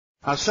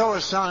I saw a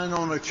sign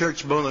on a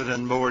church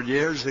bulletin board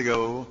years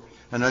ago,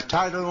 and I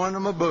titled one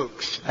of my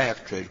books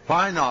after it,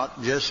 "Why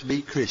Not Just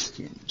Be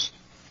Christians?"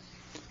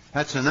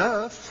 That's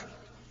enough.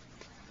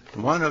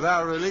 One of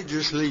our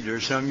religious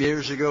leaders some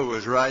years ago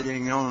was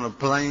riding on a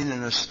plane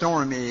in a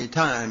stormy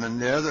time,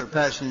 and the other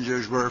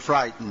passengers were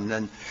frightened.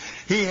 And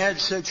he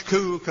had such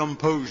cool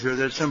composure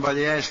that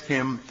somebody asked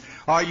him,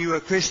 "Are you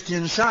a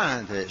Christian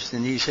Scientist?"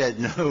 And he said,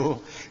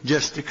 "No,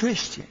 just a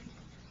Christian."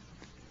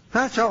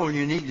 That's all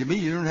you need to be.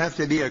 You don't have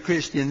to be a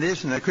Christian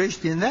this and a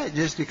Christian that,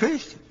 just a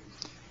Christian.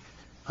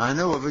 I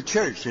know of a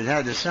church that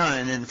had a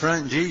sign in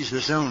front,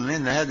 "Jesus Only,"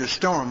 and they had a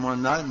storm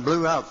one night and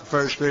blew out the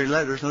first three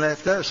letters and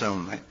left "us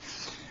only."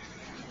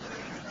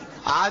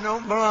 I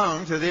don't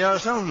belong to the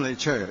 "us only"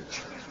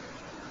 church.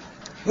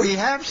 We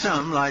have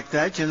some like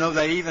that. You know,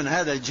 they even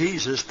had a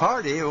Jesus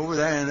party over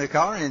there in the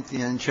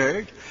Corinthian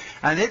church,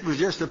 and it was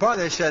just a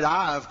party. They said,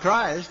 "I of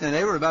Christ," and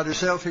they were about as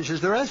selfish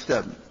as the rest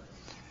of them.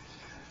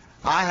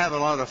 I have a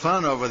lot of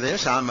fun over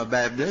this. I'm a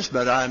Baptist,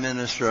 but I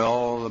minister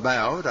all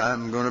about.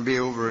 I'm going to be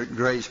over at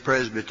Grace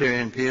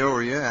Presbyterian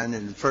Peoria and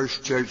in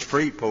First Church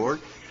Freeport.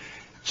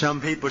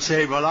 Some people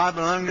say, "Well, I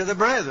belong to the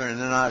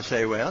Brethren." And I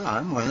say, "Well,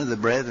 I'm one of the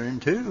Brethren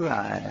too."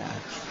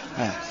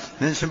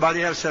 Then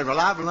somebody else said, "Well,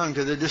 I belong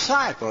to the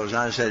Disciples."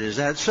 I said, "Is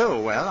that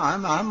so?" "Well,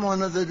 I'm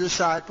one of the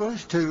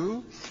disciples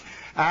too."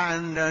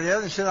 And the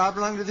other said, "I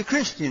belong to the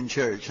Christian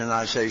church." And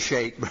I say,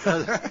 "Shake,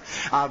 brother,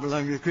 I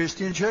belong to the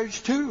Christian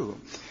church too."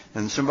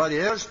 And somebody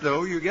else,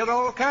 though, you get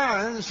all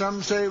kinds.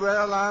 Some say,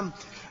 "Well, I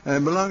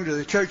belong to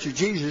the Church of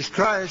Jesus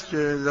Christ,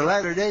 the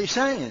Latter-day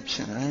Saints."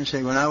 And I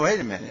say, "Well, now, wait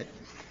a minute.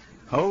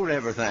 Hold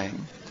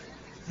everything.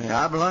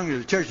 I belong to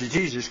the Church of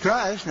Jesus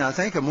Christ, and I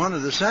think I'm one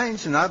of the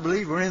saints, and I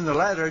believe we're in the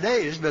latter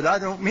days, but I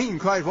don't mean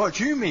quite what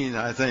you mean,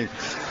 I think,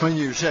 when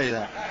you say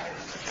that."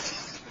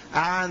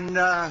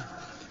 And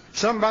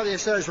somebody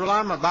says, "Well,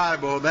 I'm a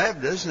Bible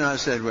Baptist." And I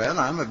said, "Well,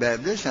 I'm a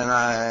Baptist, and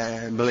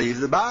I believe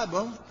the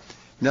Bible."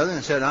 Another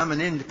one said, "I'm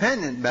an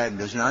independent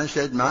Baptist." And I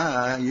said,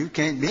 "You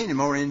can't be any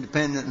more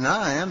independent than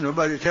I am.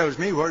 Nobody tells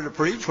me where to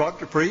preach, what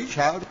to preach,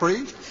 how to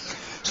preach."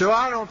 So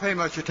I don't pay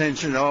much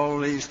attention to all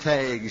these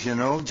tags, you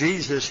know.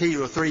 Jesus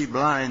healed 3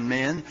 blind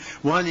men.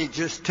 One he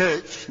just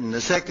touched, and the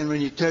second one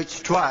he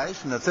touched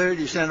twice, and the third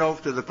he sent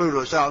off to the pool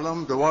of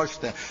Siloam to wash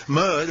the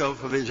mud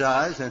off of his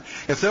eyes. And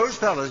if those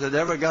fellows had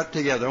ever got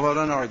together, what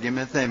an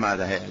argument they might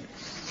have had.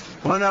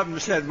 One of them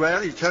said, "Well,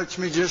 he touched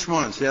me just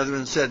once." The other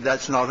one said,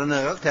 "That's not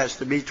enough. It has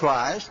to be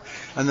twice."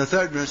 And the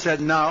third one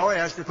said, "No, he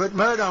has to put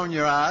mud on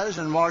your eyes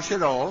and wash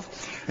it off."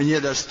 And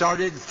you'd have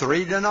started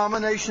 3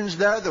 denominations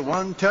there, the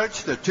one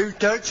touch, the 2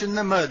 touch, and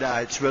the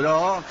Muddites would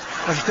all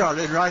have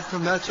started right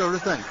from that sort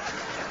of thing.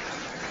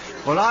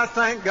 Well, I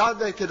thank God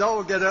they could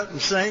all get up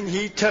and sing,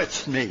 "He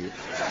touched me."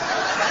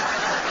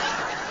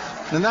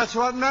 And that's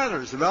what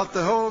matters about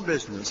the whole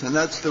business. And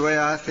that's the way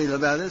I feel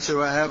about it,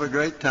 so I have a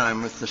great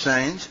time with the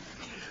saints.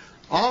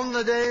 On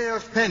the day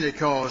of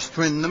Pentecost,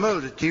 when the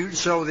multitude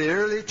saw the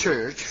early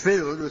church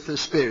filled with the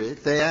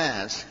Spirit, they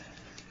asked,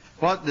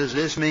 "What does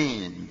this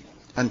mean?"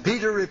 And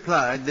Peter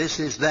replied,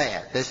 "This is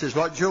that." This is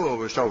what Joel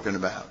was talking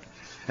about.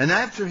 And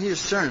after his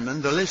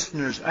sermon, the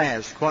listeners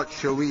asked, "What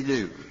shall we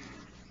do?"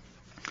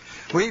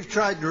 We've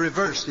tried to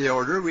reverse the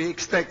order. We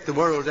expect the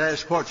world to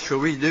ask, "What shall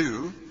we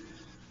do?"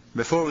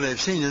 before they've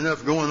seen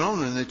enough going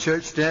on in the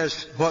church to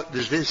ask, "What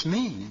does this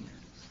mean?"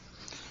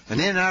 And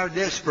in our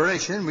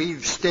desperation,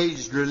 we've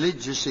staged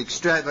religious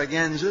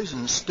extravaganzas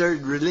and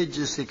stirred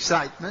religious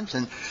excitements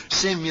and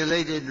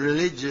simulated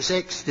religious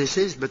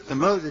ecstasies, but the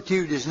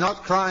multitude is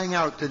not crying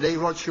out today,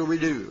 "What shall we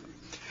do?"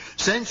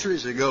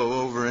 Centuries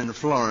ago, over in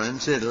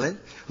Florence, Italy,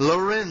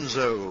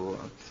 Lorenzo,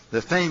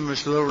 the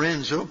famous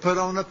Lorenzo, put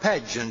on a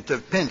pageant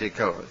of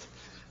Pentecost.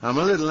 I'm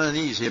a little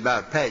uneasy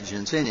about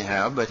pageants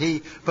anyhow, but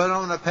he put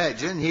on a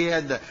pageant. He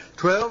had the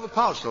 12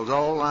 apostles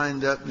all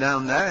lined up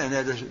down there, and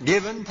at a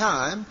given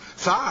time,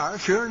 fire,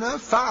 sure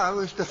enough, fire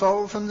was to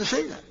fall from the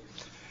ceiling.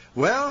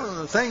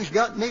 Well, things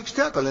got mixed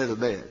up a little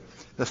bit.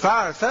 The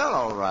fire fell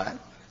all right,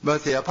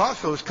 but the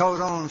apostles caught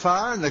on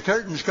fire, and the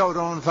curtains caught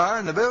on fire,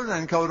 and the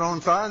building caught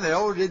on fire, and they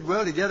all did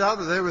well to get out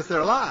of there with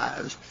their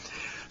lives.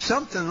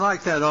 Something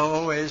like that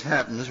always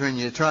happens when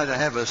you try to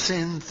have a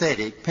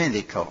synthetic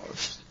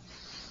Pentecost.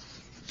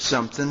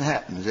 Something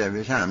happens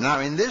every time. Now,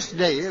 in this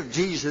day of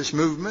Jesus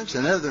movements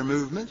and other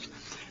movements,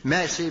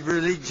 massive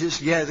religious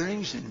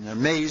gatherings, and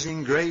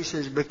Amazing Grace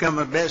has become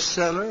a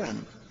bestseller,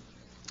 and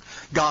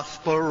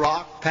gospel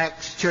rock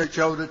packs church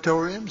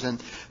auditoriums,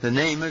 and the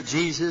name of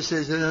Jesus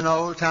is at an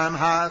all-time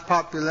high of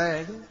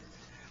popularity.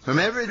 From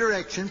every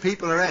direction,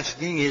 people are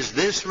asking, "Is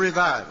this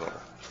revival?"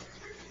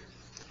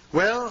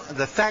 Well,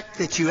 the fact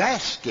that you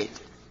ask it,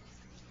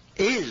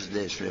 "Is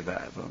this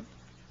revival?"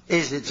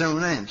 is its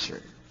own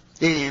answer.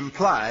 It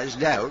implies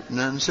doubt and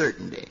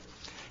uncertainty.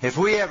 If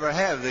we ever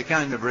have the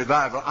kind of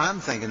revival I'm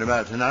thinking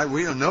about tonight,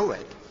 we'll know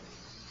it.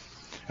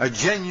 A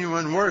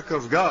genuine work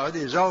of God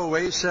is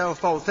always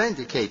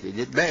self-authenticated.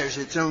 It bears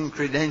its own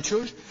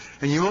credentials,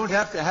 and you won't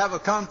have to have a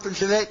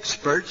conference of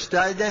experts to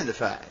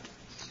identify it.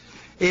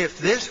 If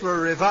this were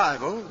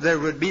revival, there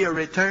would be a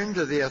return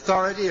to the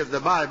authority of the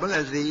Bible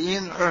as the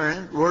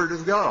inerrant Word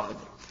of God.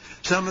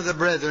 Some of the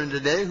brethren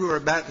today who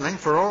are battling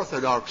for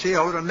orthodoxy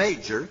ought to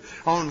major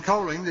on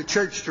calling the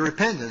church to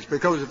repentance,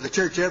 because if the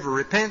church ever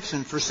repents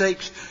and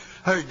forsakes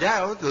her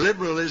doubt,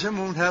 liberalism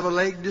won't have a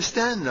leg to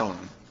stand on.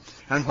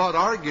 And what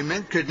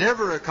argument could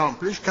never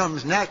accomplish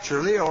comes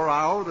naturally, or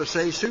I ought to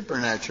say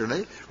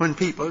supernaturally, when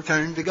people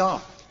turn to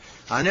God.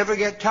 I never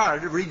get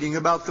tired of reading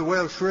about the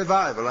Welsh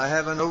revival. I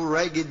have an old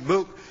ragged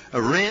book,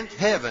 Rent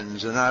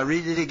Heavens, and I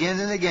read it again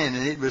and again.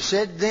 And it was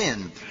said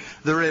then,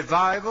 the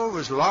revival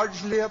was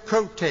largely a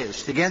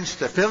protest against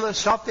the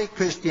philosophic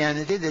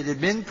Christianity that had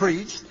been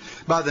preached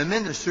by the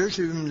ministers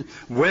whom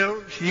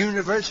Welsh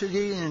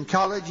university and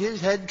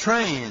colleges had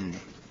trained.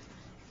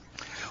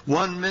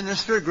 One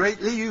minister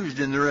greatly used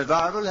in the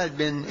revival had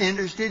been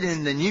interested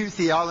in the new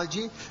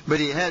theology, but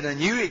he had a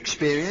new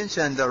experience,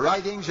 and the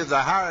writings of the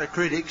higher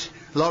critics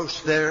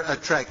lost their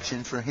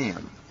attraction for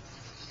him.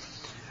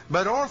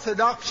 But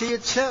orthodoxy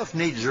itself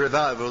needs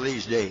revival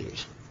these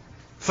days.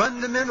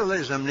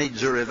 Fundamentalism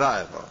needs a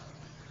revival.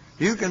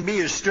 You can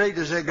be as straight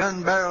as a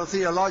gun barrel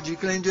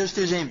theologically and just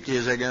as empty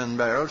as a gun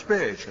barrel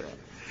spiritually.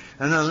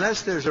 And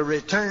unless there's a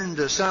return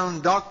to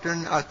sound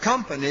doctrine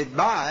accompanied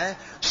by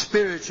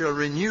spiritual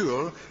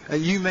renewal,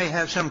 you may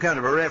have some kind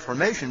of a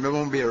reformation, but it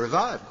won't be a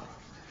revival.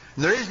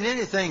 And there isn't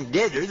anything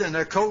deader than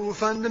a cold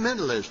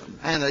fundamentalism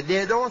and a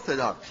dead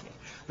orthodoxy.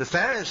 The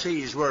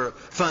Pharisees were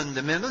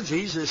fundamental.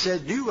 Jesus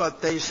said, do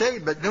what they say,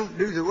 but don't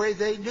do the way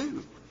they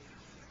do.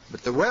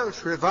 But the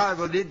Welsh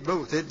revival did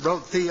both. It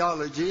brought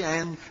theology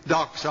and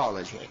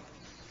doxology.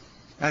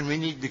 And we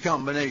need the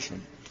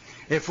combination.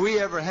 If we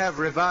ever have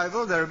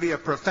revival, there will be a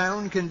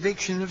profound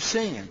conviction of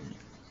sin.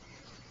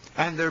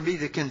 And there will be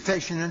the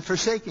confession and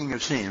forsaking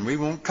of sin. We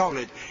won't call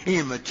it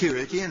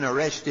immaturity and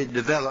arrested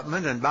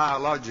development and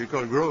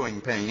biological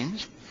growing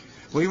pains.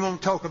 We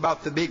won't talk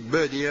about the big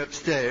buddy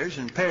upstairs,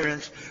 and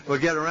parents will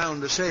get around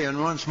to saying,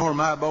 once more,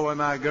 my boy,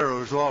 my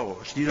girl's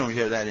lost. You don't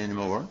hear that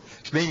anymore.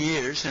 It's been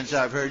years since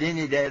I've heard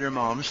any dad or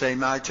mom say,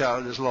 my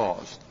child is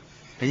lost.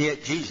 And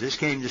yet Jesus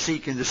came to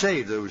seek and to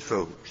save those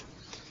folks.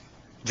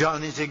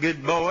 Johnny's a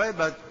good boy,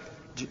 but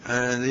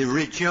the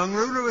rich young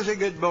ruler was a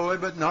good boy,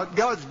 but not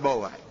God's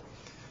boy.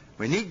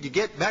 We need to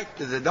get back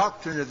to the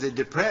doctrine of the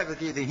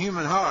depravity of the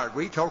human heart.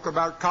 We talk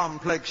about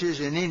complexes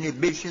and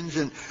inhibitions,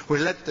 and we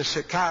let the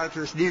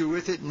psychiatrist deal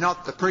with it,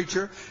 not the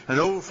preacher. And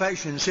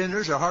old-fashioned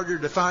sinners are harder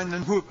to find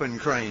than whooping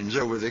cranes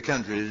over the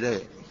country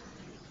today.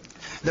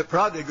 The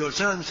prodigal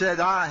son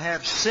said, I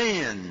have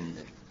sinned.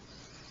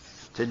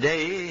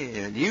 Today,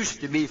 it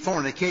used to be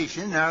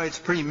fornication, now it's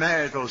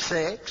premarital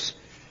sex.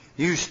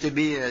 Used to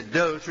be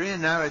adultery,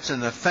 and now it's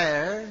an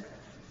affair.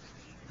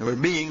 We're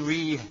being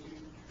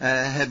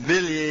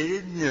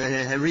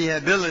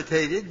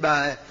rehabilitated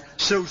by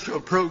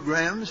social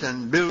programs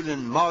and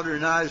building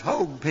modernized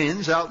hog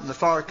pens out in the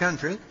far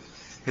country.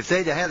 If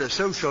they'd have had a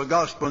social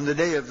gospel in the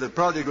day of the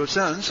prodigal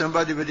son,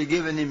 somebody would have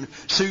given him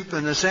soup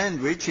and a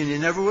sandwich, and he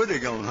never would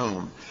have gone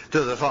home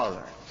to the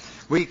Father.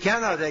 We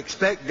cannot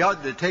expect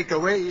God to take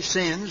away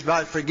sins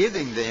by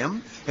forgiving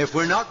them if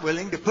we're not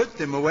willing to put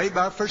them away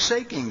by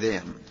forsaking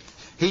them.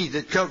 He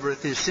that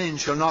covereth his sin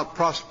shall not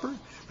prosper,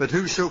 but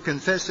whoso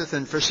confesseth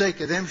and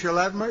forsaketh them shall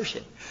have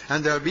mercy.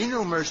 And there will be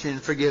no mercy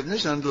and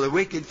forgiveness until the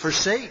wicked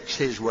forsakes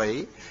his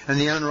way and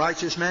the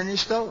unrighteous man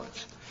his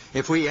thoughts.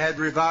 If we had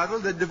revival,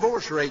 the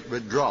divorce rate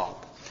would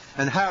drop,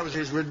 and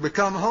houses would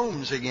become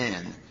homes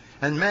again,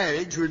 and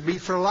marriage would be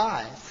for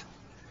life.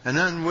 And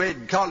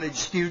unwed college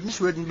students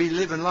wouldn't be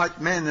living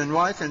like man and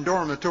wife in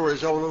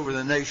dormitories all over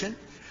the nation.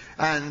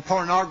 And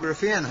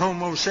pornography and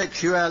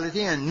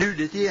homosexuality and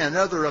nudity and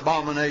other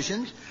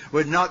abominations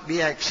would not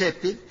be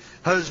accepted.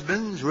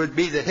 Husbands would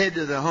be the head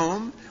of the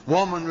home.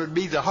 Woman would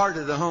be the heart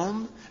of the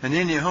home. And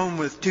any home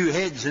with two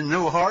heads and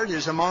no heart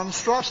is a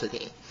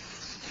monstrosity.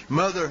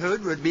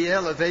 Motherhood would be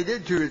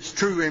elevated to its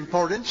true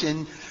importance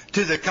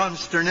to the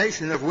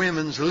consternation of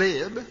women's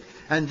lib.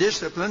 And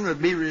discipline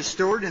would be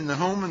restored in the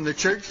home and the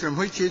church, from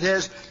which it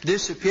has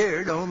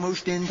disappeared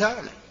almost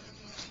entirely.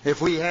 If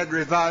we had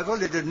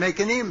revival, it would make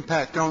an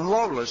impact on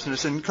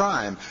lawlessness and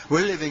crime.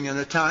 We're living in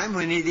a time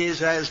when it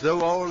is as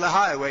though all the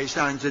highway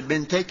signs had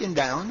been taken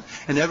down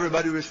and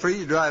everybody was free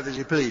to drive as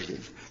he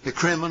pleases. The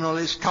criminal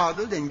is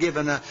coddled and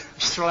given a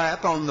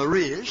slap on the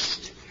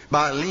wrist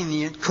by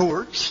lenient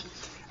courts,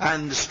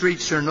 and the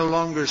streets are no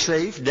longer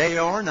safe day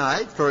or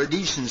night for a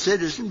decent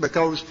citizen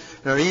because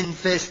they're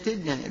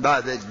infested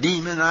by the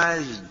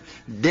demonized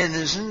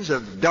denizens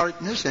of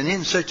darkness. And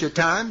in such a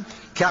time,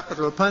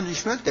 capital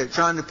punishment, they're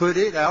trying to put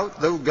it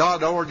out, though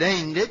God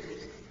ordained it.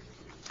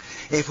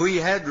 If we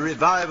had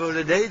revival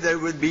today, there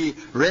would be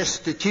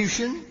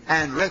restitution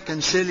and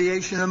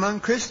reconciliation among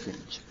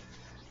Christians.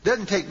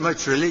 Doesn't take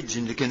much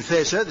religion to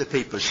confess other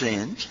people's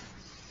sins.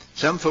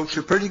 Some folks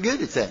are pretty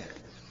good at that.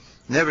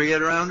 Never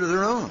get around to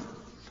their own.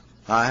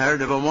 I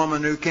heard of a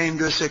woman who came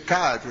to a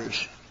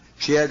psychiatrist.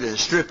 She had a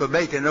strip of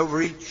bacon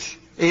over each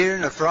ear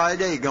and a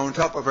fried egg on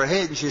top of her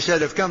head, and she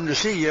said, I've come to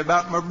see you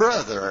about my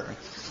brother.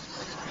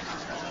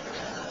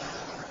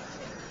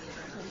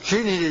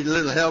 She needed a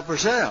little help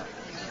herself.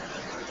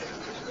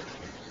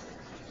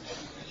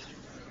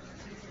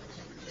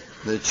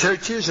 The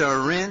churches are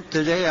rent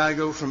today. I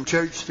go from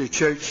church to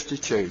church to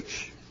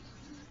church.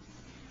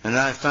 And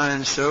I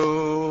find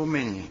so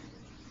many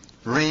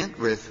rent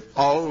with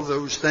all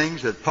those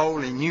things that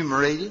Paul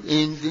enumerated: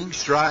 envying,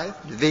 strife,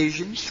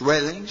 division,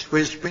 swellings,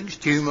 whisperings,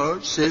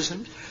 tumults,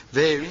 schisms,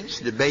 variance,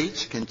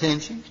 debates,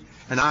 contentions.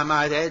 And I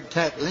might add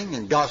tattling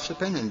and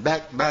gossiping and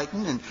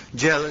backbiting and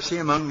jealousy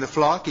among the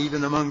flock,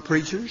 even among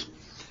preachers.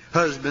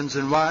 Husbands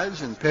and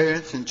wives and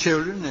parents and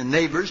children and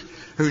neighbors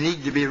who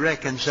need to be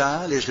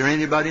reconciled. Is there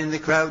anybody in the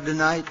crowd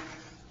tonight,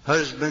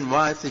 husband,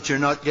 wife, that you're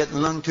not getting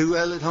along too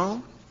well at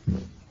home?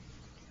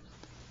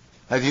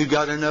 Have you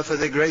got enough of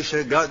the grace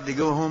of God to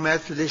go home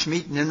after this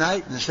meeting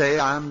tonight and say,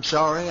 I'm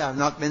sorry, I've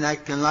not been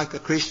acting like a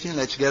Christian.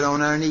 Let's get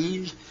on our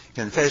knees,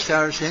 confess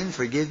our sin,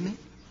 forgive me?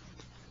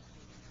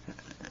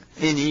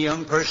 Any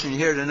young person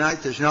here tonight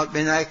that's not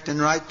been acting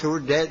right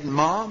toward dad and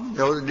mom,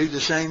 they ought to do the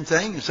same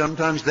thing. And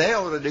sometimes they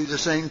ought to do the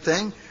same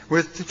thing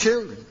with the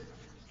children.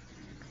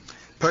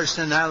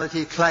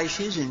 Personality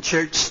clashes in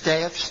church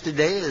staffs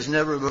today as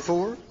never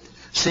before.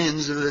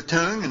 Sins of the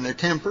tongue and the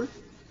temper.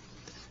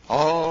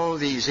 All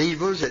these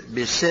evils that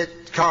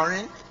beset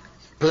Corinth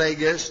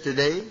plague us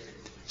today.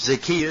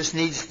 Zacchaeus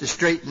needs to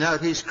straighten out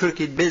his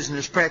crooked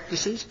business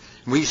practices.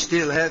 We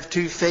still have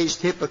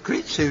two-faced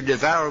hypocrites who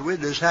devour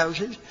widows'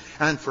 houses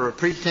and for a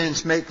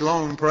pretense make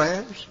long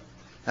prayers.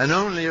 And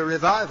only a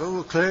revival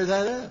will clear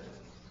that up.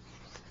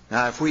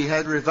 Now, if we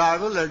had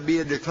revival, there'd be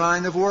a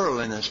decline of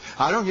worldliness.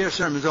 I don't hear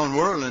sermons on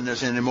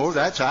worldliness anymore.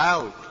 That's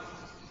out.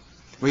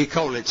 We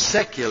call it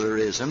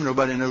secularism.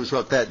 Nobody knows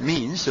what that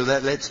means, so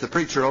that lets the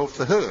preacher off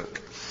the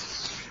hook.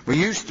 We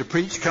used to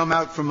preach, come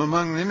out from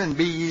among them and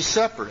be ye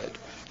separate.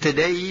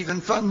 Today,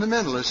 even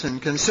fundamentalists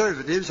and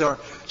conservatives are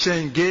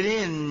saying, get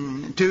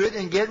into it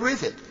and get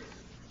with it.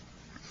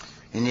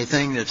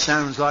 Anything that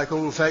sounds like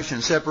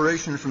old-fashioned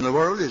separation from the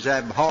world is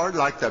abhorred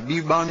like the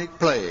bubonic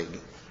plague.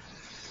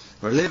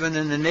 We're living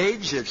in an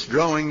age that's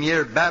drawing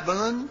near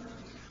Babylon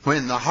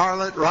when the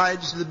harlot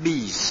rides the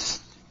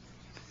beast.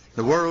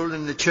 The world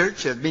and the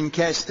church have been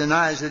casting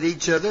eyes at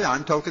each other.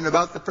 I'm talking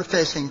about the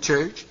professing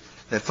church.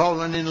 They've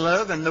fallen in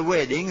love and the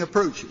wedding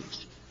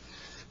approaches.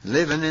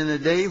 Living in a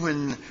day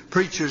when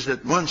preachers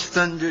that once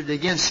thundered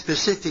against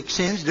specific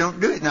sins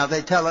don't do it. Now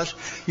they tell us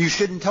you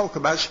shouldn't talk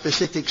about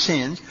specific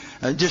sins,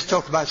 just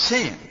talk about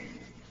sin.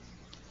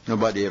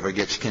 Nobody ever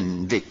gets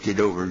convicted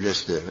over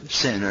just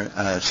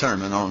a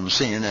sermon on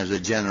sin as a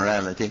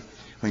generality.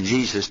 When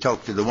Jesus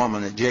talked to the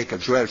woman at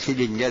Jacob's well, she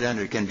didn't get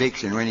under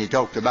conviction when he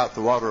talked about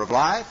the water of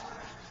life.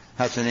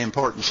 That's an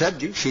important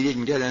subject. She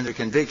didn't get under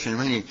conviction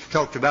when he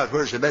talked about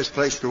where's the best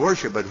place to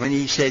worship, but when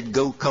he said,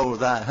 go call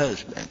thy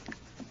husband.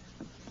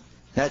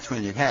 That's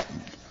when it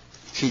happened.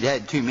 She'd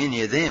had too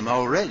many of them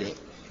already.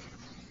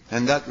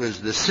 And that was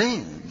the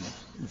sin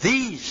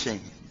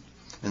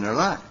in her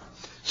life.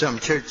 Some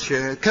church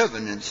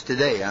covenants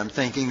today, I'm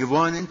thinking of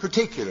one in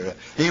particular.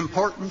 The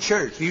important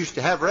church used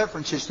to have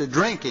references to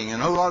drinking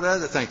and a whole lot of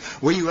other things.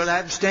 We will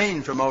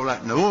abstain from all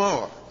that. No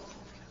more.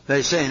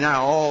 They say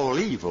now all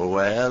evil.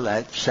 Well,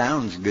 that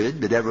sounds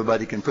good, but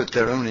everybody can put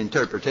their own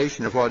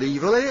interpretation of what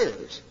evil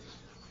is.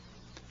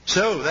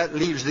 So that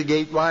leaves the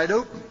gate wide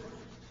open.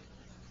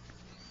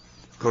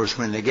 Of course,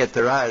 when they get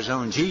their eyes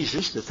on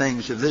Jesus, the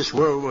things of this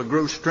world will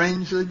grow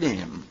strangely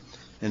dim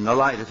in the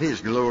light of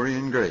His glory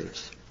and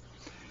grace.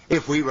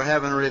 If we were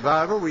having a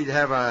revival, we'd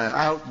have an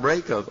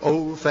outbreak of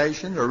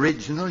old-fashioned,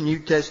 original New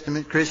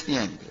Testament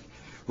Christianity.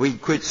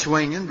 We'd quit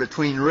swinging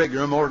between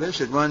rigor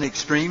mortis at one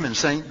extreme and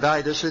St.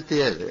 Vitus at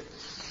the other.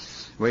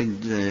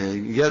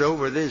 We'd get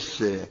over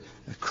this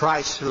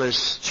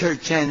Christless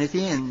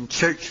churchianity and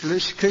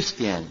churchless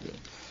Christianity.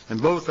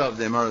 And both of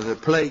them are the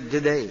plague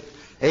today.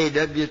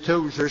 A.W.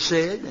 Tozer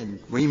said, and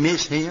we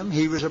miss him,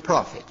 he was a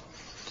prophet.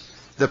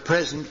 The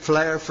present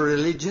flair for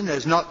religion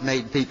has not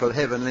made people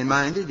heavenly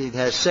minded. It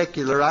has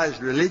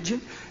secularized religion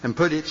and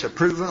put its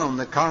approval on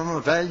the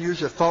carnal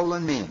values of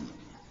fallen men.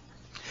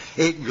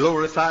 It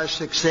glorifies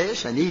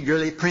success and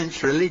eagerly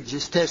prints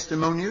religious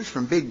testimonials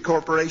from big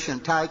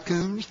corporation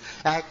tycoons,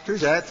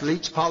 actors,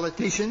 athletes,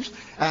 politicians,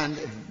 and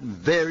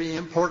very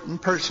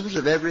important persons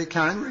of every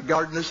kind,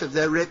 regardless of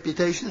their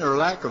reputation or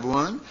lack of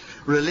one.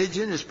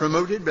 Religion is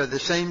promoted by the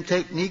same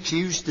techniques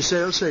used to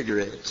sell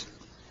cigarettes.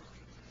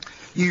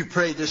 You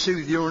pray to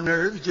soothe your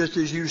nerves just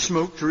as you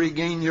smoke to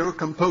regain your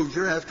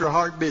composure after a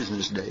hard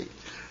business day.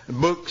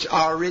 Books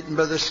are written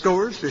by the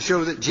scores to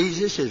show that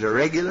Jesus is a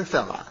regular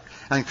fellow,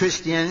 and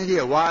Christianity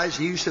a wise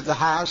use of the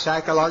high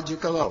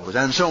psychological laws,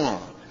 and so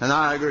on. And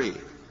I agree.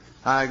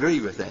 I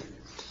agree with that.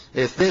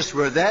 If this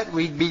were that,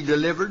 we'd be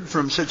delivered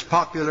from such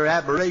popular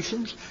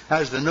aberrations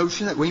as the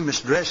notion that we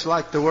must dress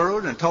like the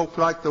world and talk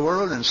like the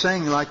world and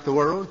sing like the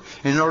world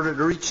in order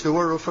to reach the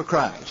world for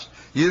Christ.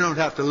 You don't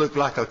have to look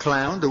like a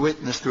clown to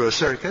witness to a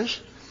circus.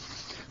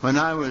 When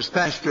I was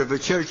pastor of a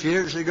church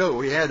years ago,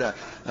 we had a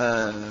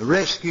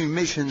rescue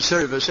mission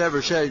service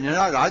every Saturday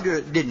night. I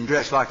didn't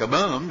dress like a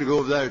bum to go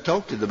over there and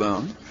talk to the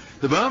bums.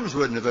 The bums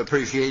wouldn't have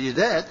appreciated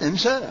that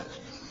themselves.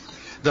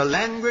 The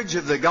language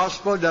of the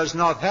gospel does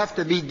not have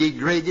to be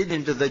degraded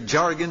into the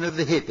jargon of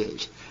the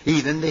hippies.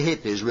 Even the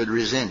hippies would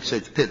resent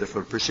such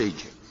pitiful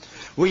procedure.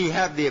 We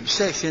have the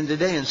obsession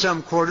today in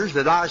some quarters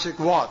that Isaac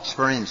Watts,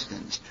 for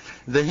instance,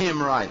 the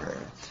hymn writer,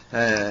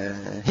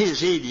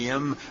 his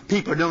idiom,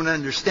 people don't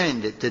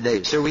understand it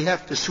today. So we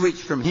have to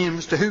switch from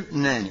hymns to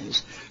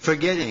hootenannies,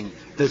 forgetting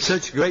that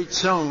such great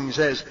songs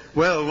as,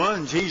 well,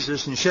 one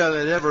Jesus and shall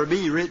it ever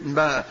be, written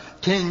by a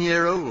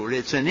 10-year-old.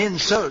 It's an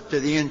insult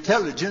to the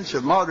intelligence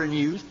of modern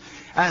youth.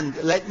 And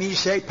let me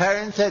say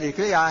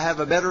parenthetically, I have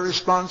a better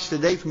response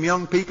today from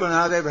young people than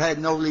I've ever had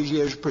in all these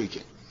years of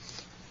preaching.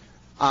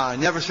 I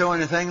never saw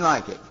anything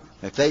like it.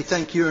 If they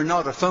think you're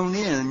not a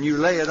phony and you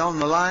lay it on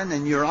the line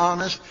and you're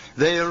honest,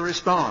 they'll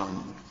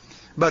respond.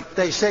 But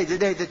they say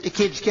today that the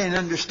kids can't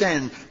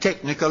understand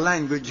technical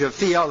language of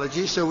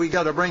theology, so we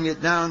got to bring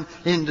it down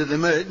into the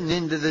mud and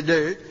into the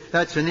dirt.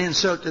 That's an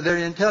insult to their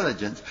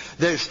intelligence.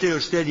 They're still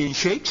studying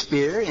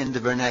Shakespeare in the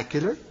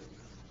vernacular.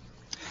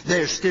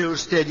 They're still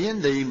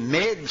studying the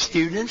med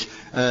students,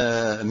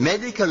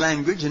 medical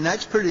language, and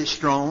that's pretty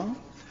strong.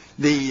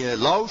 The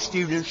law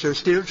students are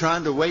still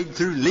trying to wade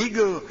through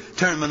legal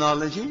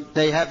terminology.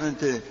 They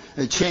haven't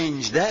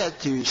changed that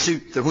to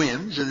suit the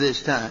whims of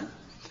this time.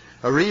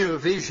 A real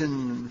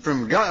vision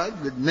from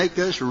God would make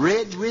us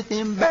red with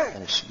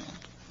embarrassment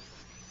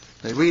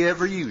that we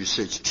ever use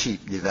such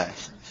cheap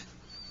devices.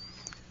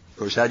 Of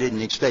course, I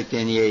didn't expect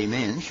any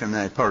amens from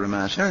that part of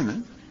my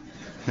sermon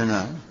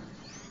tonight.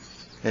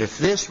 If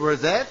this were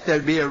that,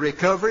 there'd be a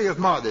recovery of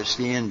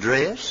modesty in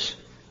dress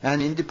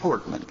and in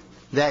deportment.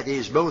 That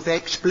is both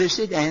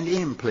explicit and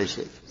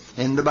implicit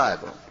in the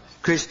Bible.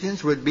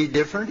 Christians would be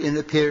different in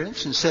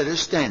appearance and set a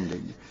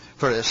standard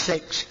for a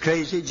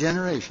sex-crazy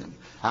generation.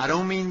 I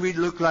don't mean we'd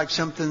look like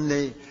something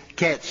the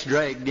cats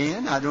dragged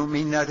in. I don't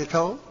mean that at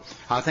all.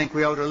 I think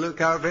we ought to look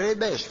our very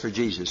best for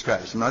Jesus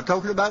Christ. I'm not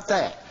talking about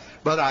that.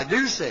 But I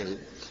do say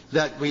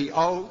that we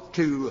ought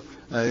to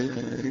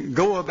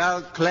go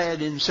about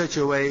clad in such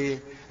a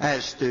way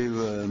as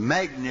to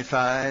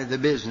magnify the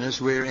business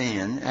we're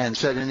in and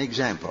set an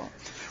example.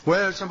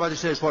 Well, somebody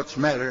says, what's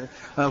matter?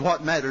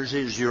 What matters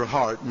is your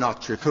heart,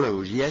 not your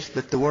clothes. Yes,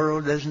 but the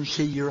world doesn't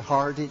see your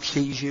heart, it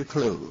sees your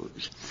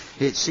clothes.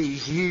 It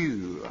sees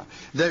you.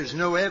 There's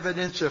no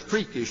evidence of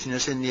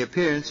freakishness in the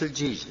appearance of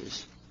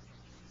Jesus.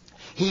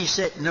 He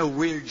set no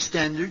weird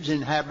standards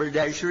in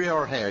haberdashery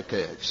or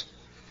haircuts.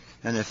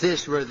 And if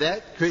this were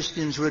that,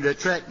 Christians would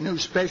attract no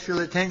special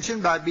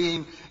attention by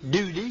being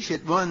dudish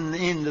at one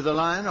end of the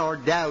line or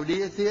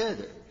dowdy at the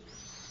other.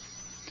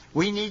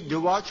 We need to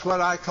watch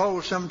what I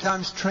call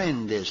sometimes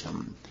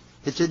trendism.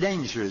 It's a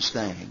dangerous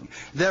thing.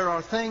 There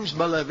are things,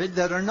 beloved,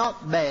 that are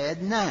not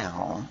bad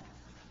now.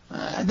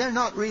 They're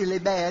not really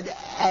bad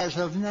as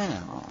of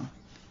now.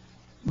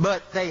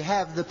 But they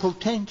have the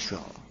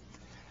potential.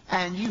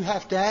 And you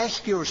have to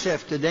ask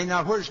yourself today,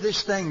 now where's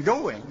this thing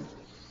going?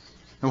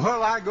 And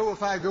where'll I go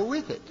if I go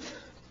with it?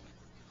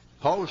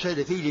 Paul said,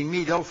 if eating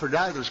meat offered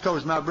idols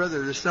cause my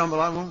brother to stumble,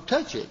 I won't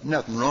touch it.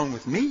 Nothing wrong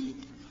with meat.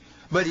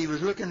 But he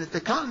was looking at the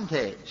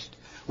context.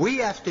 We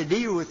have to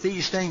deal with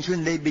these things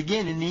when they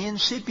begin in the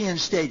incipient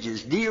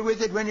stages. Deal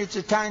with it when it's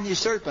a tiny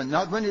serpent,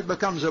 not when it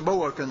becomes a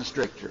boa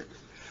constrictor.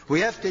 We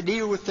have to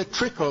deal with the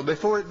trickle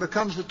before it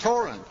becomes a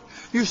torrent.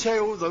 You say,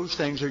 oh, those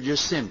things are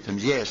just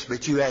symptoms. Yes,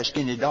 but you ask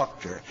any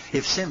doctor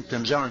if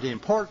symptoms aren't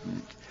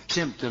important.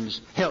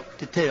 Symptoms help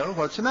to tell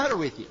what's the matter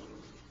with you.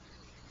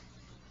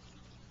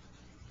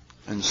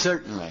 And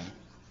certainly,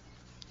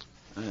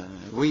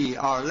 we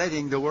are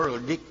letting the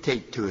world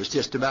dictate to us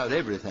just about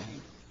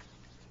everything.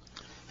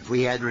 If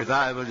we had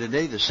revival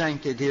today, the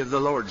sanctity of the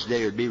Lord's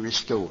Day would be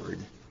restored.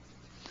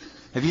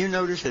 Have you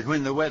noticed that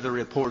when the weather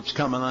reports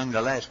come along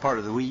the last part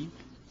of the week,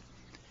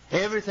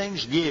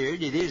 everything's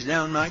geared, it is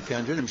down my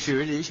country, and I'm sure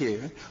it is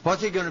here.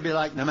 What's it going to be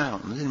like in the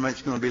mountains and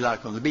what's it going to be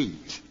like on the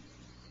beach?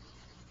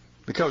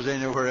 Because they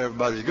know where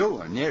everybody's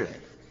going near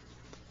it,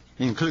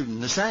 including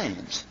the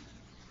saints.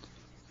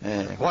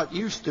 What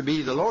used to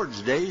be the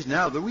Lord's Day is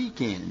now the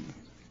weekend.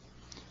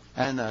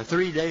 And a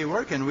 3-day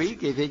working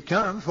week, if it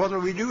comes, what do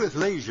we do with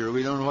leisure?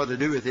 We don't know what to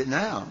do with it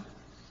now.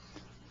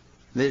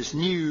 This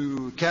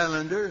new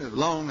calendar of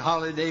long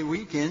holiday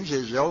weekends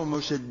is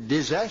almost a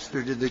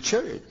disaster to the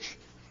church.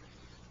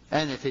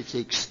 And if it's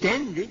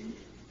extended,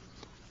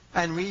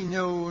 and we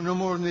know no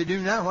more than we do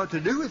now what to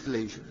do with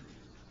leisure,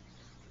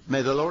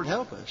 may the Lord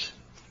help us.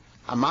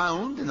 My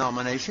own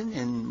denomination,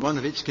 in one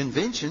of its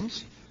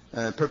conventions,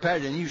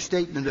 prepared a new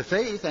statement of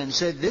faith and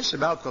said this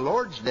about the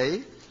Lord's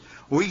Day: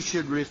 we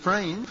should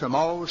refrain from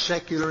all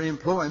secular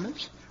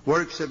employments,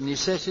 works of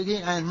necessity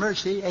and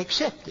mercy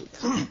excepted.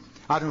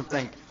 I don't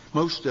think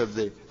most of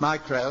my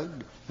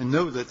crowd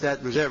know that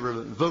that was ever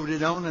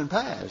voted on and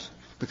passed,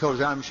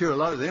 because I'm sure a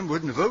lot of them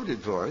wouldn't have voted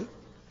for it.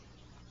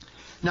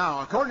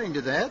 Now, according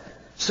to that,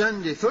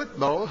 Sunday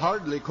football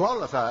hardly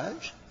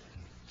qualifies.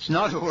 It's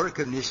not a work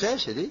of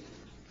necessity,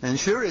 and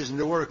sure isn't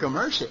a work of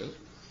mercy.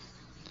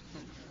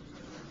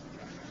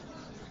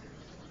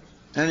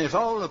 And if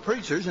all the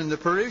preachers and the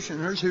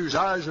parishioners whose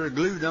eyes are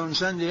glued on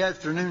Sunday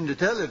afternoon to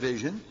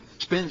television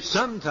spent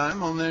some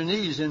time on their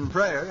knees in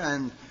prayer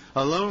and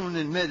alone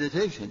in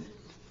meditation,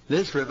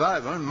 this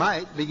revival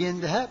might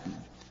begin to happen.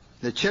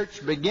 The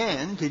church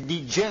began to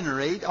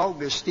degenerate,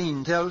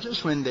 Augustine tells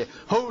us, when the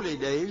holy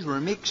days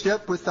were mixed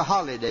up with the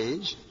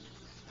holidays,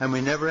 and we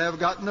never have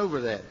gotten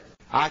over that.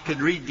 I could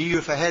read to you,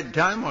 if I had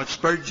time, what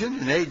Spurgeon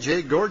and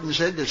A.J. Gordon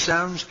said that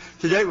sounds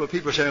today. Well,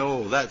 people say,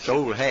 oh, that's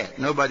old hat.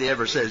 Nobody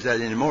ever says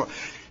that anymore.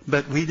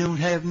 But we don't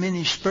have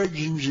many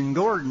Spurgeons and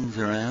Gordons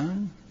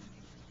around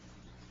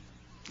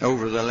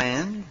over the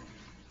land.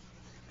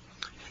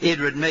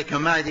 It would make a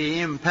mighty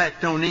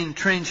impact on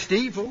entrenched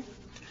evil.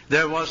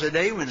 There was a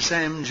day when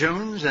Sam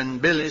Jones and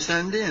Billy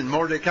Sunday and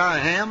Mordecai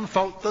Ham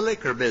fought the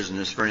liquor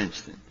business, for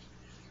instance.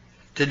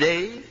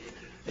 Today,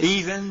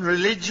 even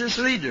religious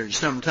leaders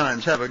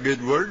sometimes have a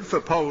good word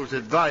for Paul's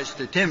advice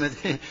to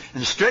Timothy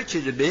and stretch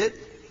it a bit.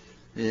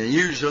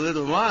 Use a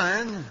little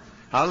wine.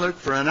 I look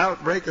for an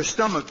outbreak of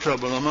stomach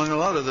trouble among a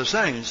lot of the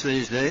saints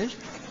these days.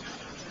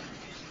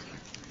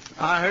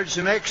 I heard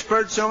some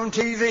experts on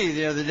TV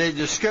the other day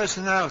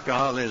discussing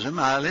alcoholism.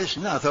 I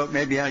listened. I thought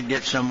maybe I'd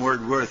get some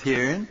word worth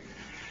hearing.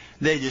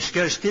 They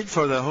discussed it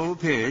for the whole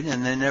period,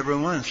 and they never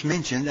once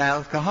mentioned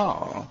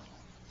alcohol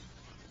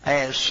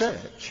as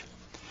such.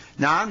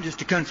 Now, I'm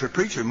just a country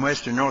preacher in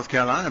western North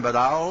Carolina, but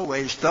I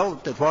always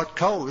thought that what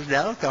caused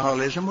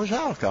alcoholism was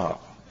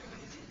alcohol.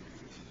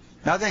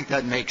 I think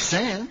that makes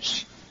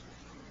sense.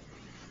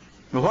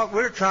 But what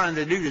we're trying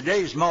to do today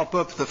is mop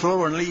up the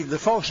floor and leave the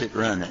faucet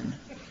running.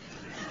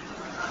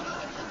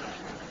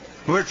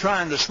 We're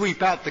trying to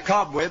sweep out the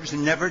cobwebs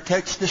and never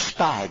touch the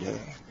spider.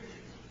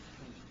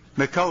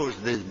 Because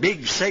the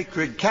big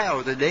sacred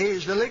cow today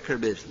is the liquor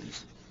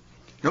business.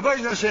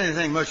 Nobody's going to say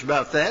anything much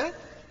about that.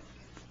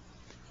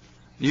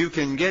 You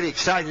can get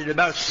excited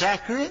about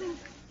saccharin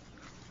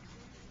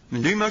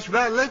and do much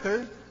about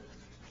liquor.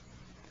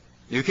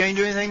 You can't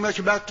do anything much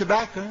about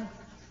tobacco.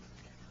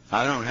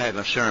 I don't have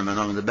a sermon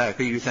on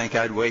tobacco. You think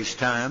I'd waste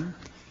time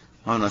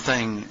on a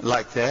thing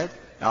like that?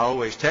 I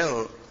always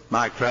tell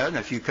my crowd,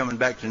 if you're coming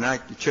back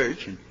tonight to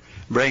church and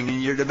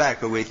bringing your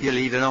tobacco with you,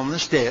 leave it on the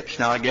steps.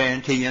 Now, I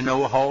guarantee you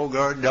no hog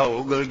or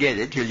dog will get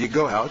it till you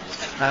go out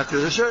after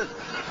the service.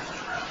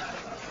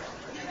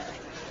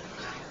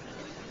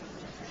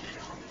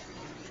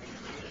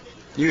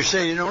 You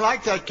say you don't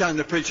like that kind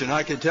of preaching.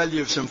 I can tell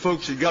you of some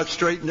folks who got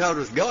straightened out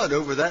with God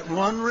over that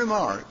one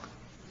remark.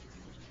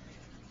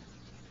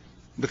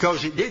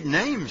 Because it did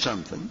name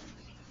something.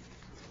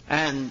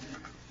 And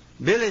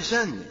Billy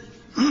Sunday,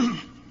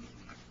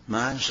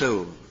 my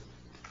soul,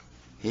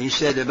 he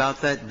said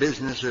about that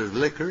business of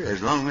liquor,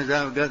 as long as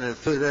I've got a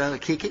foot, I'll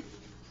kick it.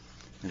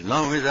 As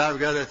long as I've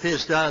got a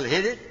fist, I'll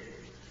hit it.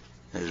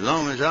 As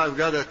long as I've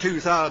got a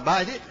tooth, I'll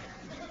bite it.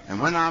 And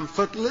when I'm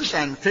footless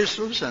and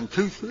fistless and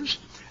toothless,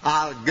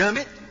 I'll gum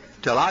it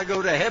till I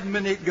go to heaven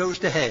and it goes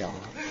to hell.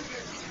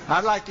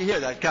 I'd like to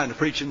hear that kind of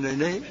preaching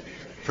today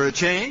for a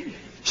change.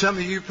 Some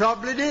of you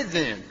probably did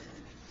then.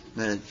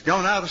 And it's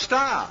gone out of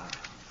style.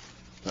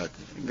 But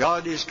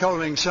God is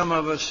calling some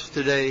of us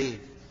today,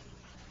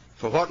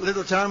 for what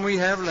little time we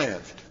have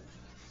left,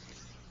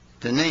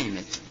 to name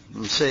it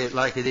and say it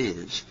like it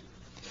is.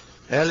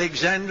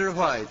 Alexander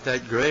White,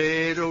 that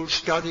great old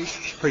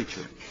Scottish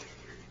preacher,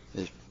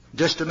 is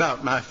just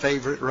about my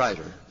favorite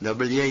writer,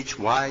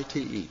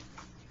 W-H-Y-T-E.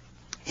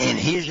 In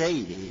his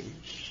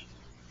 80s,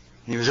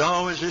 he was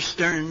always a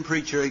stern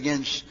preacher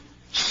against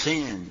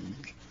sin.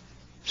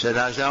 Said,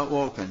 I was out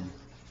walking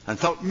and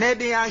thought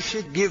maybe I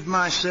should give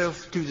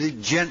myself to the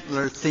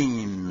gentler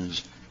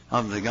themes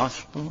of the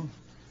gospel.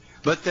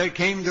 But there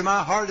came to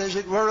my heart, as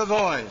it were, a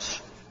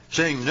voice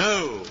saying,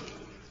 no,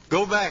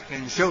 go back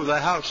and show the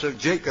house of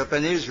Jacob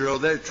and Israel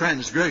their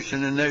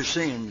transgression and their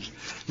sins.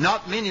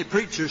 Not many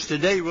preachers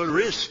today will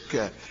risk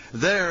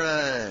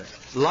their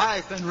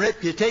life and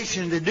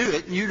reputation to do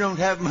it, and you don't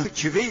have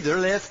much of either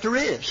left to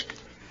risk.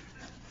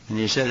 And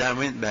he said, I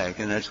went back,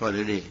 and that's what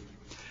it is.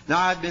 Now,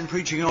 I've been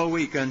preaching all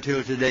week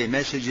until today,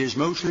 messages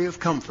mostly of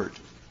comfort,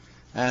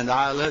 and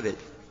I love it.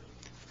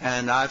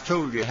 And I've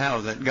told you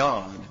how that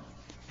God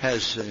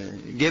has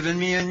given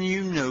me a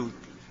new note,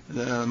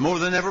 more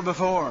than ever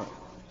before,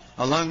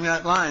 along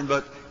that line.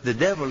 But the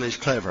devil is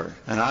clever.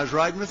 And I was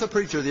riding with a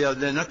preacher the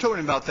other day, and I told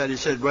him about that. He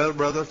said, well,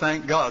 brother,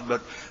 thank God,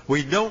 but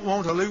we don't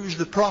want to lose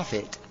the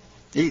prophet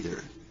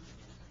either.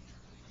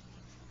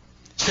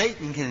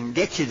 Satan can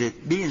get you to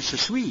being so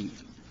sweet.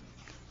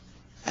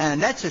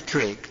 And that's a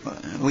trick.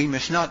 We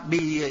must not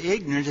be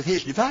ignorant of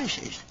his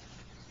devices,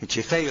 that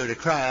you fail to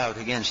cry out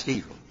against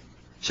evil.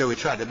 So we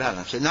try to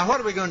balance it. Now,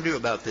 what are we going to do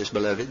about this,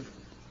 beloved?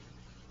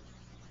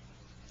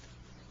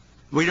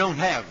 We don't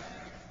have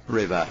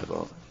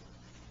revival.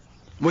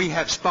 We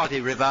have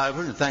spotty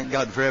revival, and thank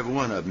God for every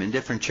one of them. In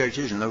different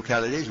churches and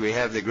localities, we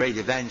have the great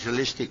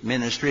evangelistic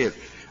ministry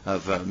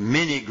of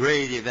many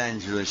great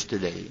evangelists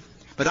today.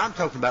 But I'm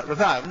talking about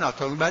revival, not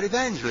talking about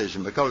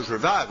evangelism, because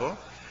revival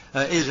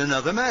is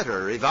another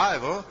matter.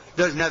 Revival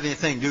doesn't have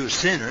anything to do with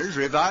sinners.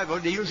 Revival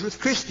deals with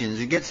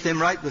Christians and gets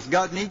them right with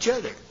God and each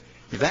other.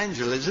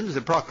 Evangelism is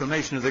the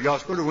proclamation of the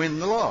gospel to win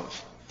the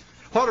lost.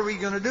 What are we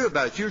going to do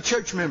about it? You're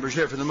church members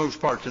here for the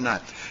most part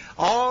tonight.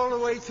 All the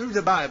way through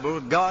the Bible,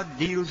 God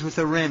deals with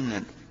the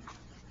remnant.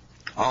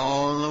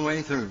 All the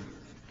way through.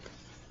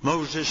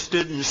 Moses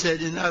stood and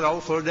said in that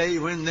awful day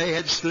when they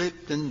had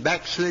slipped and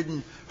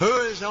backslidden, who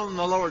is on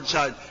the Lord's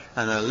side?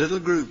 And a little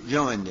group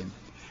joined him.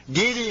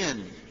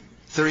 Gideon,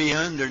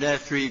 300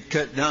 after he'd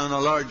cut down a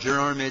larger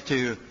army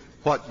to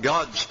what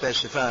God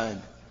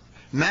specified.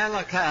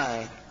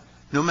 Malachi,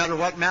 no matter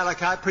what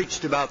Malachi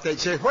preached about, they'd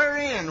say,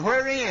 wherein,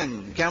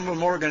 wherein? Campbell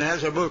Morgan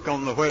has a book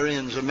on the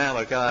whereins of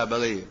Malachi, I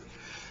believe.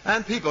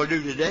 And people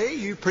do today.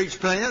 You preach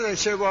plain, they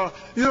say, well,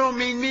 you don't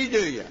mean me,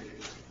 do you?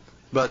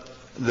 But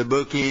the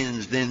book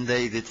ends, then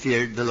they that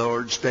feared the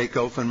Lord spake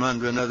often one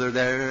to another,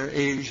 there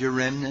is your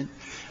remnant.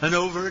 And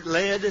over at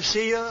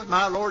Laodicea,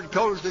 my Lord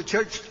calls the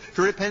church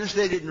to repentance.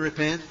 They didn't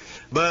repent.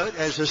 But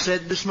as I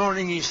said this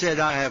morning, he said,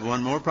 I have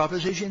one more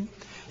proposition.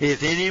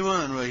 If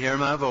anyone will hear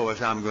my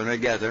voice, I'm going to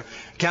gather.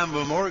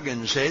 Campbell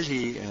Morgan says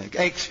he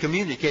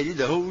excommunicated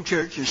the whole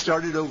church and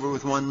started over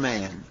with one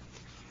man.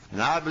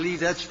 And I believe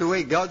that's the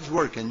way God's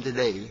working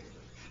today.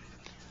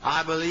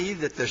 I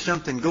believe that there's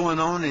something going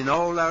on in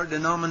all our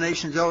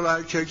denominations, all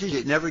our churches.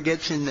 It never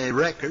gets in the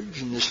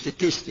records and the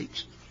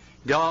statistics.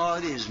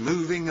 God is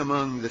moving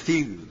among the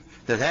few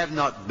that have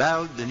not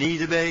bowed the knee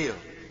to Baal.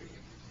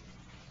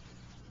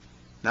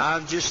 Now,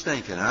 I'm just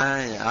thinking.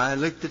 I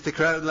looked at the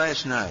crowd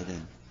last night,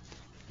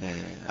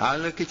 and I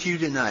look at you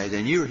tonight,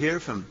 and you're here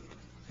from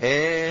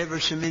ever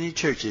so many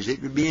churches.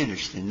 It would be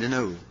interesting to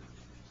know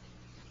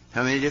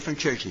how many different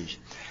churches.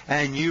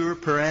 And you're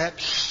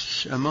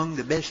perhaps among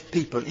the best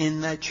people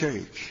in that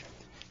church.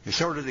 You're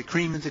sort of the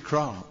cream of the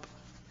crop.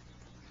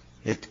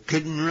 It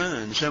couldn't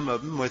run, some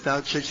of them,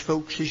 without such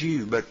folks as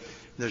you. But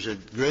there's a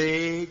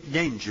great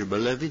danger,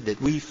 beloved,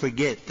 that we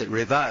forget that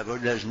revival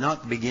does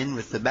not begin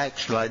with the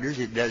backsliders.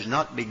 It does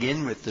not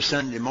begin with the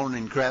Sunday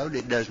morning crowd.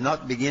 It does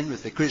not begin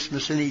with the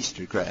Christmas and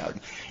Easter crowd.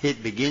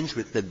 It begins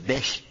with the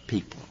best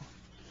people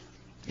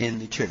in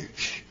the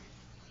church.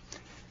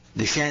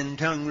 The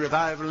Shantung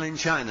revival in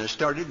China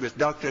started with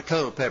Dr.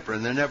 Culpeper,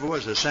 and there never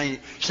was a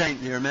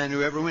saintlier man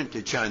who ever went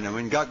to China.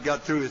 When God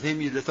got through with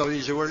him, you'd have thought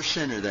he's the worst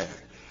sinner there.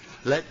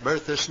 Let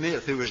Bertha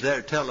Smith, who was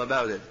there, tell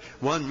about it.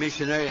 One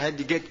missionary had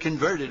to get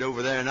converted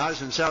over there, and I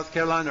was in South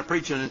Carolina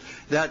preaching,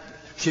 and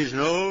she's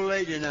an old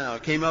lady now,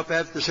 came up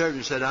after the service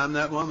and said, I'm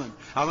that woman.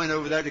 I went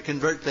over there to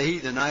convert the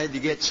heathen. I had to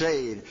get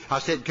saved. I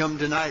said, come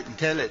tonight and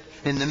tell it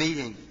in the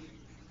meeting.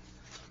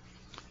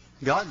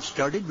 God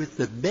started with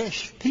the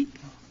best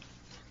people.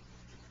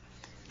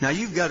 Now,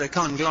 you've got a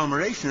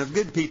conglomeration of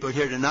good people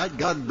here tonight.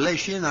 God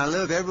bless you, and I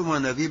love every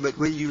one of you, but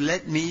will you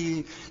let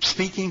me,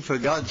 speaking for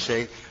God's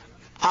sake,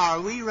 are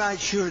we right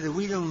sure that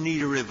we don't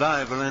need a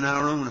revival in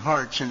our own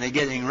hearts and a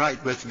getting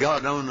right with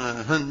God on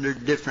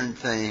 100 different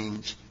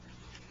things?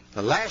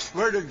 The last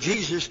word of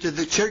Jesus to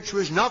the church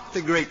was not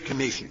the Great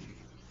Commission.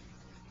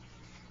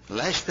 The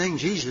last thing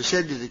Jesus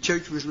said to the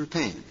church was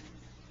repent.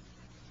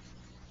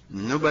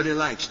 Nobody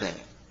likes that.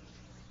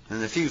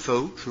 And a few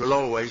folks will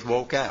always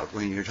walk out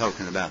when you're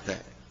talking about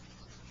that.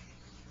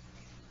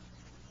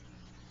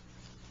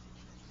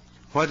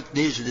 What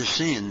is the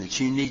sin that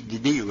you need to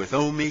deal with?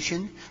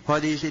 Omission?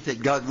 What is it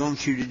that God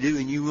wants you to do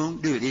and you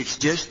won't do it? It's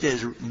just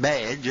as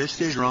bad, just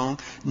as wrong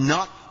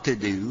not to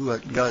do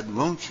what God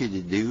wants you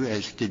to do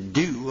as to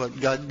do what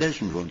God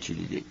doesn't want you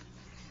to do.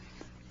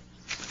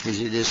 Is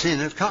it a sin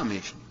of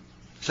commission?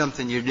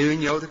 Something you're doing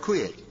you ought to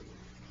quit.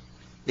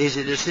 Is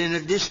it a sin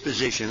of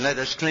disposition? Let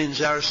us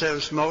cleanse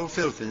ourselves from all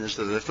filthiness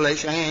of the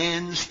flesh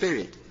and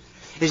spirit.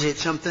 Is it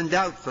something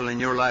doubtful in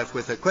your life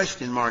with a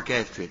question mark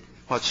after it?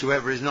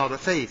 Whatsoever is not of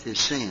faith is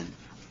sin.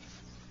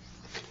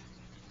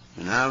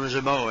 When I was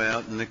a boy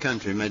out in the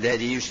country, my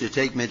daddy used to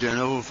take me to an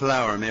old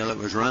flour mill that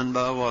was run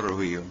by a water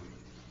wheel.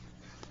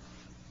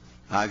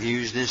 I've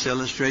used this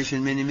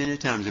illustration many, many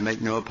times to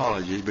make no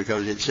apologies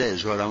because it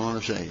says what I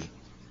want to say.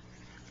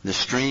 The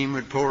stream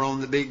would pour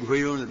on the big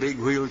wheel and the big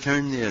wheel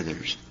turned the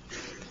others.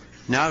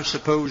 Now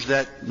suppose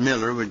that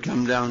miller would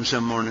come down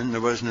some morning and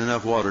there wasn't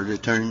enough water to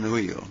turn the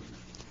wheel.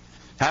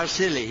 How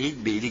silly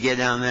he'd be to get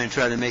down there and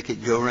try to make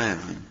it go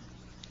round.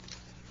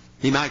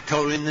 He might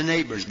call in the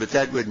neighbors, but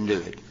that wouldn't do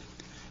it.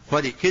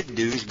 What he could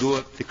do is go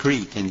up the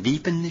creek and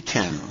deepen the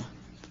channel,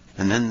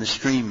 and then the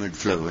stream would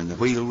flow and the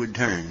wheel would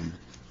turn.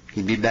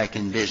 He'd be back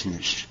in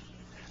business.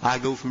 I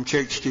go from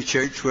church to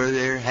church where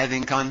they're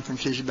having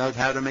conferences about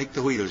how to make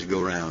the wheels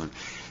go round.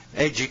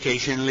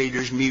 Education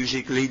leaders,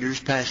 music leaders,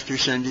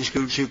 pastors, Sunday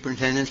school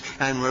superintendents,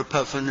 and we're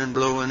puffing and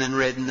blowing and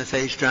red in the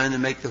face trying to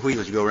make the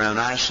wheels go round.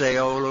 I say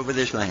all over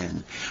this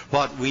land,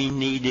 what we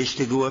need is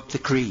to go up the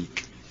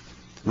creek.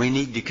 We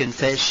need to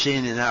confess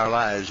sin in our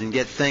lives and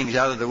get things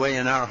out of the way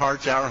in our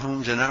hearts, our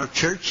homes, and our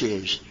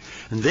churches.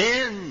 And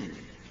then,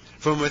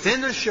 from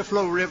within us shall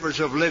flow rivers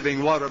of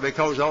living water,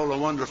 because all the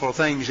wonderful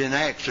things in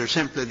Acts are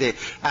simply the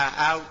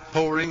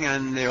outpouring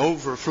and the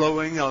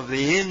overflowing of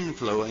the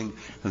inflowing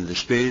of the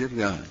Spirit of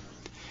God.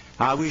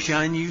 I wish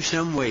I knew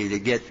some way to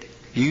get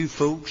you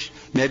folks,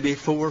 maybe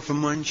 4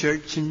 from one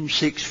church and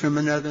 6 from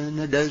another and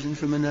a dozen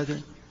from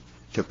another,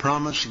 to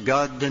promise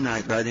God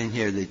tonight right in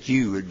here that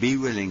you would be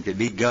willing to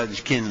be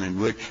God's kindling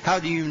wood. How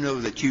do you know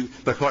that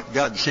but what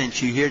God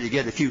sent you here to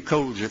get a few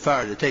coals of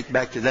fire to take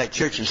back to that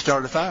church and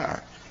start a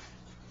fire?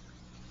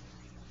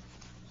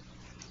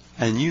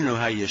 And you know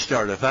how you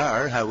start a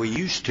fire, how we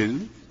used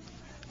to,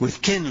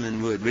 with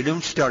kindling wood. We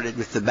don't start it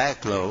with the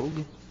backlog.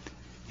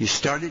 You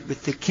start it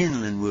with the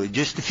kindling wood,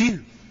 just a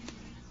few.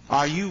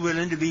 Are you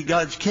willing to be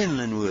God's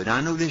kindling wood?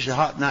 I know this is a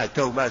hot night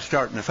talking about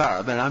starting a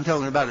fire, but I'm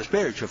talking about a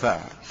spiritual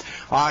fire.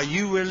 Are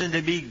you willing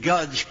to be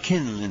God's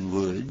kindling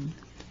wood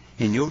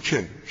in your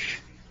church?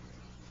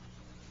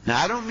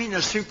 Now, I don't mean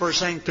a super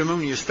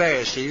sanctimonious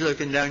Pharisee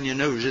looking down your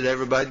nose at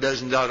everybody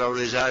doesn't dot all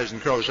his I's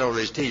and cross all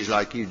his T's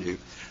like you do.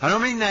 I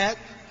don't mean that.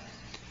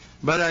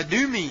 But I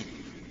do mean,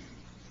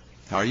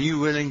 are you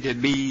willing to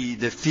be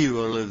the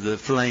fuel of the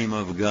flame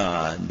of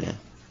God?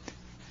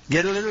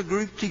 Get a little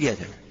group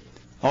together.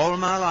 All of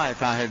my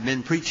life I have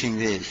been preaching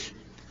this.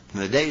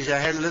 In the days I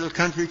had a little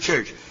country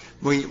church,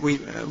 we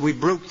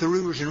broke the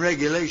rules and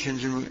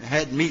regulations and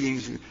had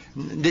meetings,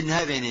 didn't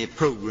have any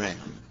program.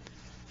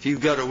 If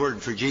you've got a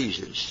word for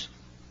Jesus.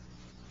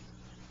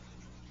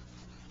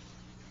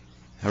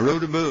 I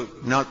wrote a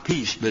book, not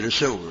peace but a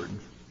sword.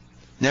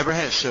 Never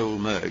has sold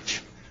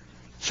much.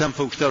 Some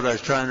folks thought I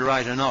was trying to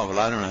write a novel.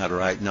 I don't know how to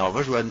write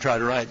novels. I wasn't trying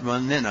to write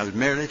one then. I was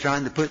merely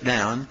trying to put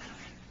down,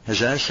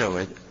 as I saw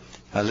it,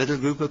 a little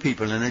group of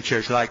people in a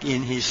church like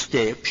In His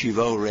Steps, you've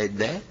all read